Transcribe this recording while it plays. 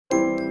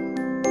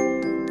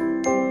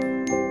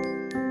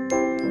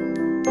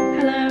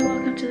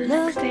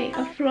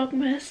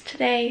Vlogmas.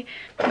 Today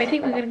we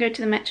think we're going to go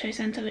to the Metro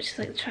Centre, which is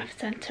like the Trafford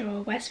Centre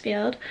or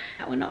Westfield.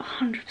 We're not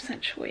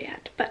 100% sure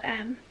yet, but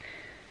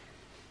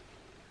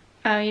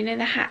oh, you know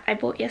the hat I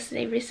bought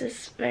yesterday?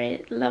 Reese's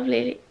very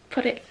lovely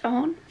put it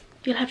on.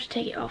 You'll have to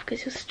take it off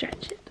because you'll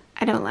stretch it.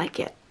 I don't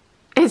like it.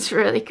 It's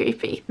really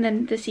creepy. And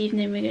then this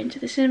evening we're going to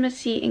the cinema to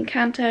see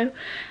Encanto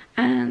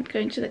and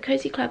going to the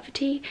Cosy Club for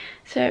tea.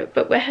 So,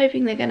 but we're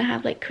hoping they're going to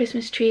have like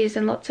Christmas trees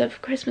and lots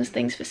of Christmas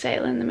things for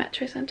sale in the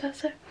Metro Centre,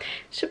 so it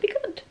should be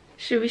good.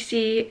 Should we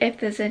see if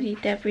there's any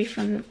debris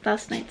from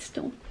last night's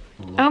storm?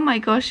 Oh my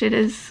gosh, it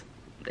is.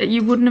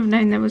 You wouldn't have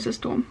known there was a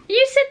storm.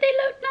 You said they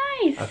looked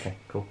nice. Okay,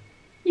 cool.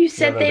 You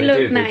said they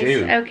look nice. They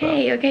do,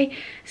 okay, okay.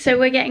 So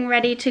we're getting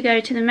ready to go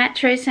to the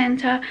Metro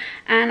Centre,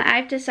 and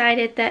I've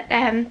decided that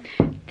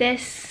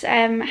this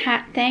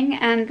hat thing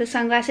and the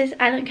sunglasses,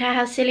 I don't care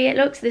how silly it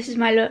looks, this is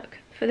my look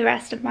for the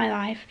rest of my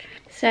life.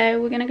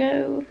 So we're gonna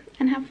go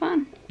and have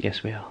fun.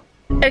 Yes, we are.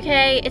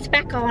 Okay, it's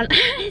back on.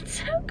 It's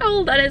so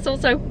cold and it's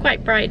also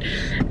quite bright.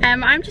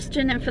 I'm just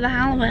doing it for the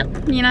hell of it.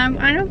 You know,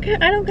 I don't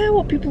care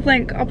what people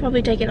think. I'll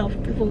probably take it off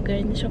before we go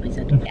in the shopping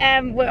centre.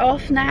 We're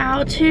off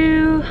now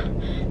to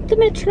the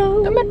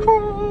Metro. The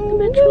Metro.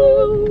 The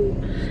Metro.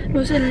 I'm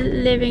also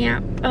living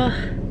out.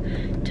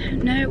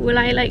 Don't know. Will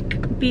I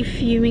like be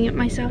fuming at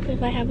myself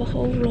if I have a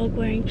whole vlog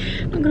wearing?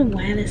 I'm not gonna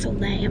wear this all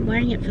day. I'm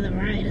wearing it for the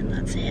ride and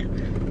that's it.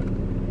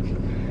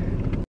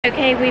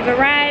 Okay, we've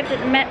arrived at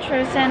the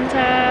Metro Centre.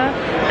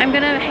 I'm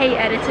gonna hate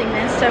editing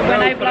this, so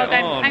when I vlog,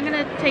 I'm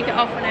gonna take it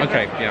off whenever.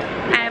 Okay,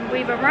 yeah.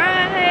 We've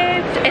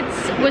arrived. It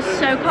was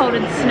so cold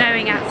and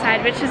snowing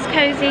outside, which is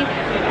cozy.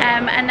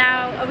 And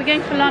now, are we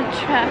going for lunch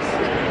first?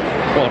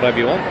 Whatever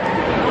you want.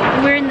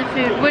 We're in the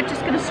food. We're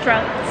just gonna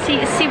stroll,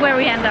 see where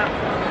we end up.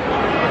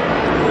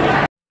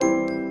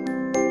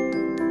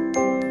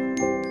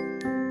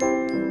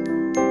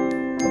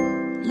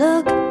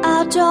 Look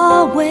out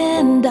your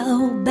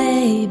window,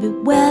 baby,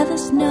 where the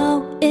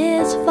snow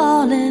is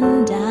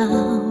falling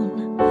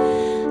down.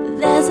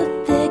 There's a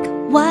thick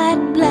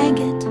white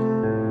blanket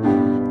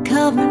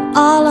covering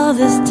all of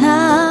this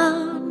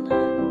town.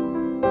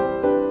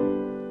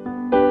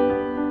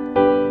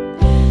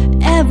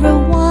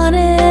 Everyone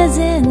is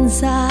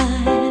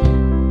inside.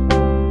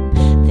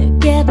 They're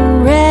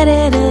getting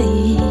ready to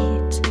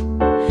eat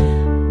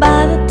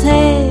by the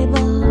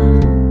table.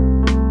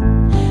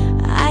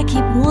 I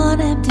keep one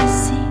empty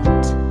seat,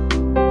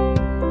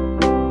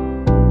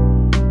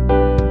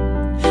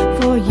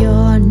 for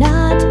you're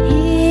not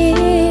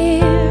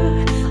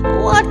here.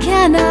 What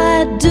can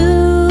I do?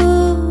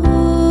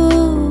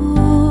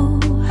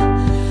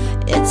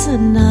 It's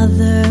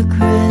another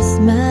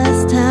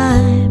Christmas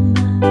time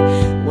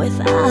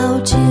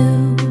without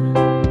you.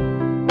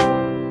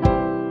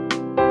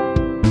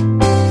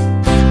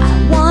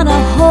 I wanna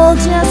hold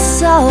you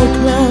so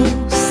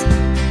close,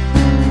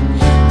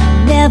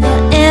 never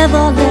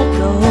ever let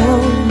go.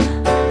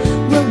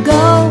 We'll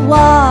go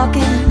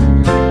walking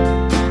and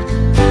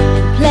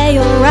play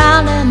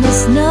around in the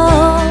snow.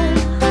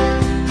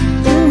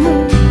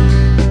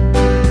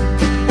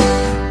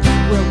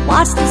 We'll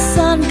watch the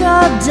sun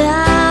go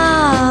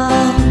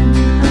down,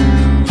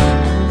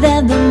 and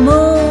then the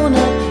moon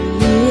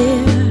appear.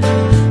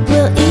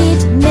 We'll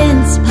eat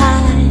mince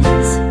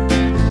pies.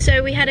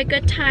 So we had a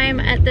good time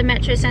at the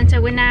Metro Centre.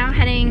 We're now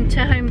heading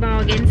to Home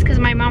Bargains because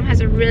my mom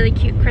has a really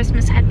cute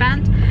Christmas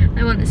headband.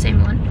 I want the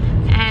same one.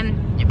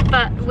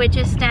 But we're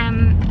just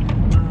on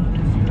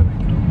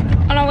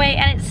our way,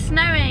 and it's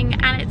snowing,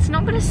 and it's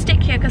not going to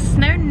stick here because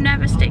snow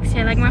never sticks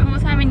here. Like my whole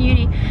time in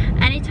uni,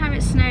 anytime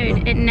it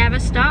snowed, it never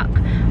stuck.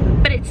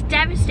 But it's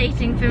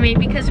devastating for me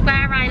because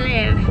where I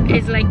live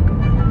is like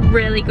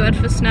really good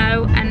for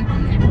snow, and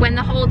when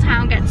the whole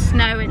town gets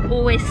snow, it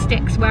always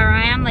sticks where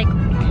I am. Like,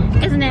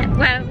 isn't it?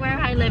 Where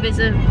I live is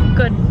a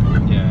good,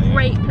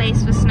 great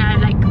place for snow,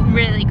 like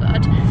really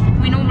good.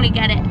 We normally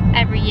get it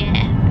every year,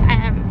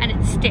 and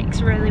it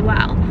sticks really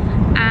well.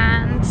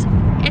 And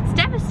it's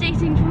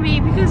devastating for me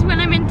because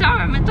when I'm in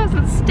Durham, it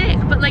doesn't stick.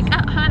 But like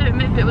at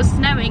home, if it was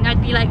snowing, I'd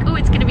be like, oh,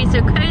 it's gonna be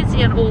so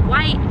cozy and all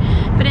white.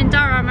 But in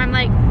Durham, I'm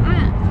like,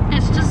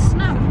 it's just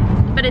snow.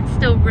 But it's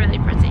still really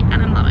pretty,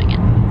 and I'm loving it.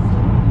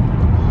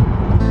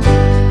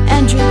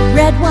 And drink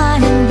red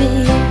wine and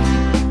beer.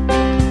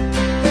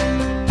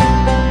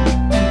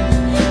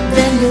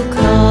 Then we'll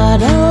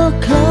cuddle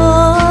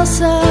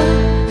closer,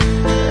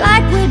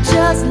 like we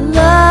just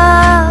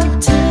love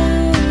to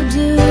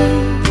do.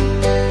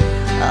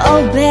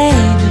 Oh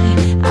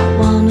baby, I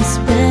wanna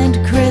spend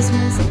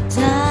Christmas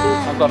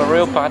time. I've got a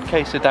real bad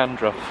case of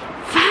dandruff.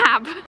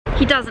 Fab!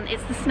 He doesn't,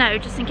 it's the snow,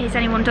 just in case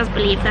anyone does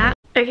believe that.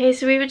 Okay,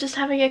 so we were just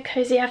having a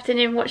cozy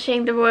afternoon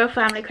watching the Royal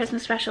Family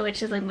Christmas Special,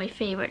 which is like my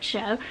favourite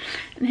show.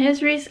 And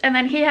here's Reese, and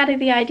then he had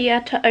the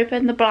idea to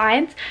open the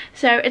blinds,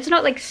 so it's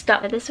not like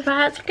stuck. This is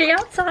about to be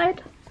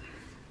outside.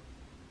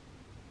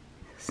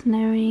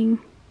 Snowing.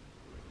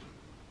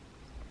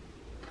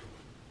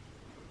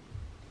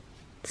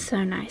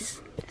 So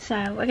nice.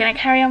 So we're gonna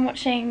carry on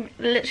watching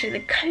literally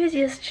the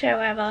coziest show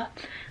ever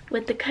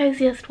with the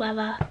coziest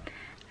weather,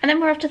 and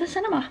then we're off to the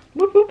cinema.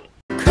 Whoop whoop.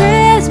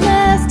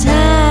 Christmas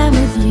time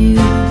with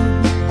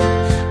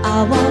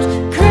I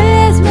want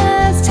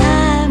Christmas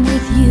time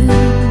with you.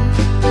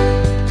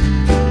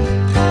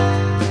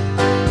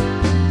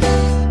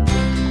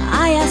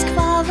 I ask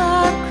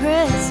Father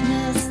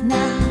Christmas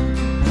now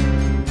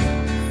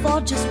for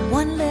just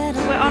one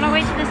little. We're on our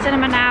way to the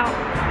cinema now.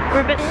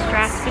 We're a bit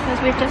stressed because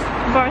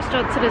Boris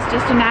Johnson has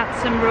just announced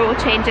some rule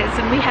changes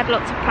and we had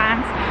lots of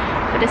plans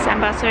for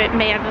December, so it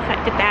may have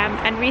affected them.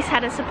 And Reese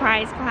had a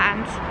surprise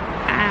planned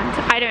and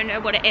I don't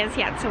know what it is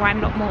yet, so I'm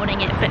not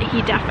mourning it, but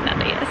he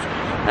definitely is.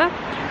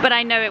 But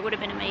I know it would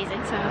have been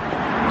amazing, so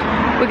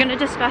we're going to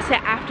discuss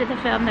it after the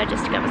film though,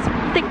 just to give us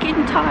some thinking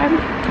time.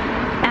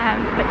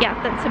 But yeah,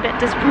 that's a bit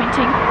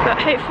disappointing, but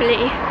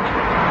hopefully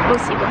we'll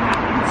see what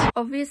happens.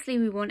 Obviously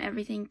we want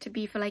everything to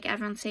be for like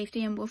everyone's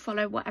safety and we'll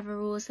follow whatever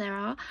rules there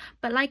are,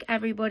 but like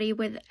everybody,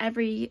 with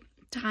every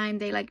time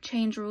they like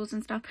change rules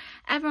and stuff,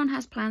 everyone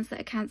has plans that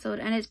are cancelled,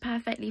 and it's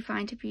perfectly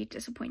fine to be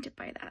disappointed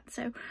by that.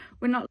 So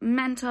we're not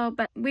mental,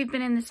 but we've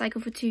been in this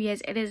cycle for 2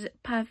 years. It is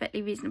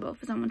perfectly reasonable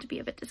for someone to be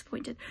a bit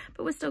disappointed,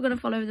 but we're still going to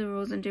follow the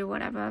rules and do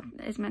whatever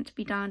is meant to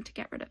be done to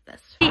get rid of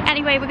this.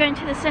 Anyway, we're going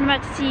to the cinema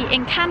to see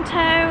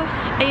Encanto.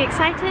 Are you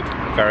excited?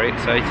 Very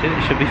excited,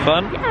 it should be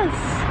fun. Yes.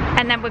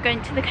 And then we're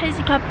going to the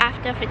Cosy Club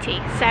after for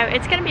tea, so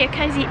it's going to be a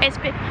cozy. It's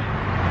been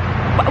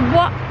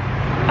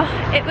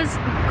it was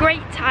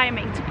great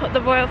timing to put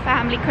the royal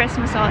family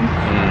Christmas on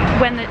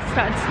when it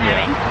started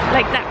snowing. Yeah.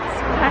 Like that was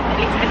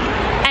perfectly timed.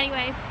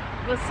 Anyway,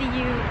 we'll see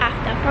you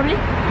after probably.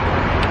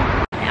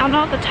 On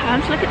all the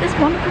times, look at this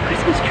wonderful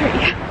Christmas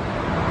tree.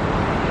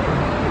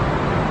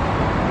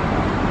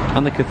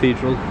 And the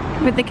cathedral.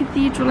 With the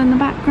cathedral in the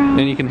background.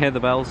 And you can hear the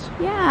bells.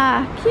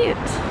 Yeah, cute.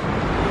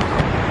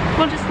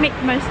 We'll just make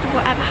the most of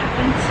whatever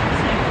happens.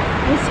 So,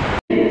 we'll see.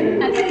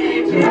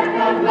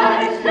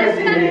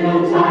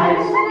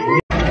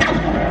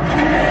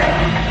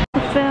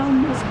 The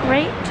film was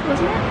great,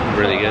 wasn't it?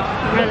 Really good.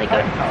 Really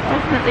good.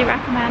 Definitely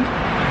recommend.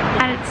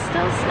 And it's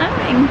still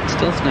snowing. It's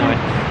still snowing.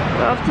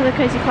 We're off to the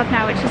Cosy Club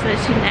now, which is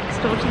literally next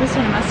door to the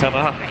cinema. So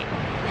Ta-da. it's great.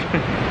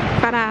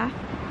 Ta-da.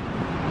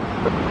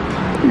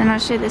 And then I'll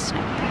show you the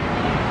snow.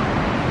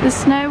 The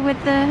snow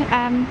with the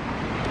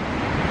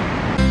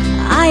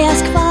I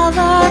ask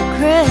Father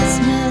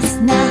Christmas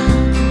now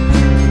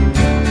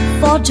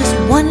for just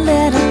one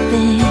little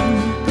thing.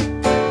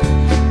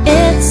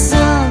 It's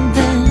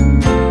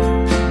something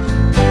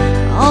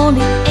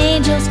only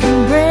angels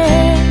can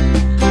bring.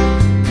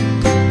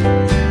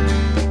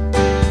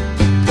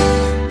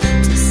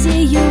 To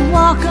see you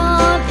walk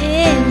on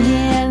in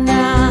here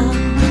now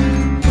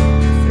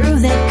through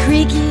that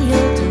creaky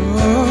old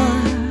door.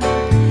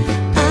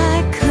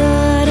 I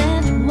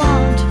couldn't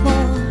want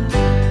for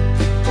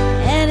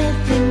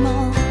anything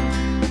more.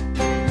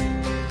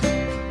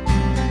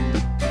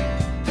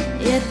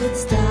 It would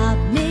stop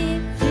me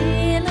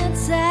feeling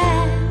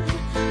sad,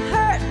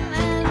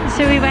 hurting.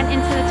 So we went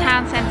into the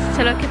town centre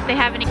to look if they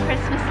have any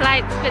Christmas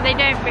lights, but they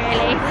don't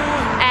really.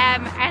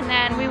 And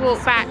then we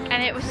walked back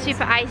and it was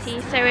super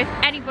icy, so if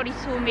anybody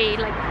saw me,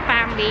 like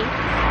family,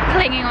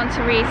 clinging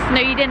onto Reese, no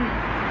you didn't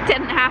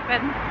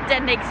happen,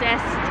 didn't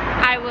exist.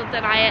 I will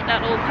deny it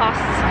at all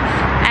costs.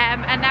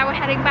 And now we're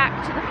heading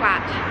back to the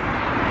flat.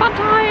 Fun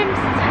times!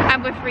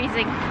 And we're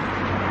freezing.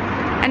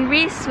 And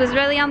Reese was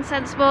really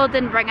unsensible,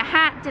 didn't bring a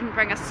hat, didn't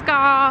bring a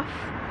scarf.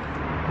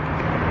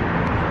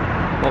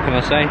 What can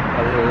I say?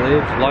 I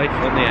live life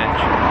on the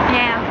edge.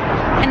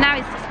 Yeah, and now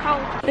it's just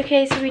cold.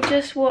 Okay, so we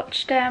just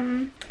watched,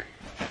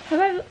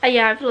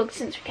 yeah, I've vlogged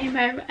since we came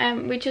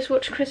home. We just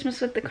watched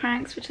Christmas with the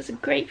Cranks, which is a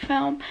great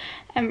film.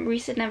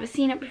 Reese had never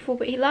seen it before,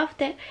 but he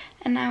loved it.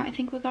 And now I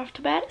think we'll go off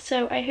to bed.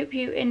 So I hope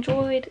you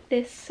enjoyed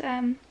this,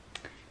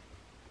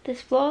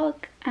 this vlog,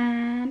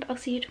 and I'll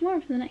see you tomorrow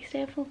for the next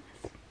day of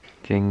Vlogmas.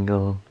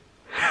 Jingle.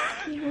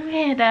 You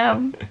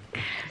weirdo.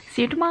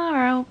 See you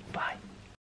tomorrow. Bye.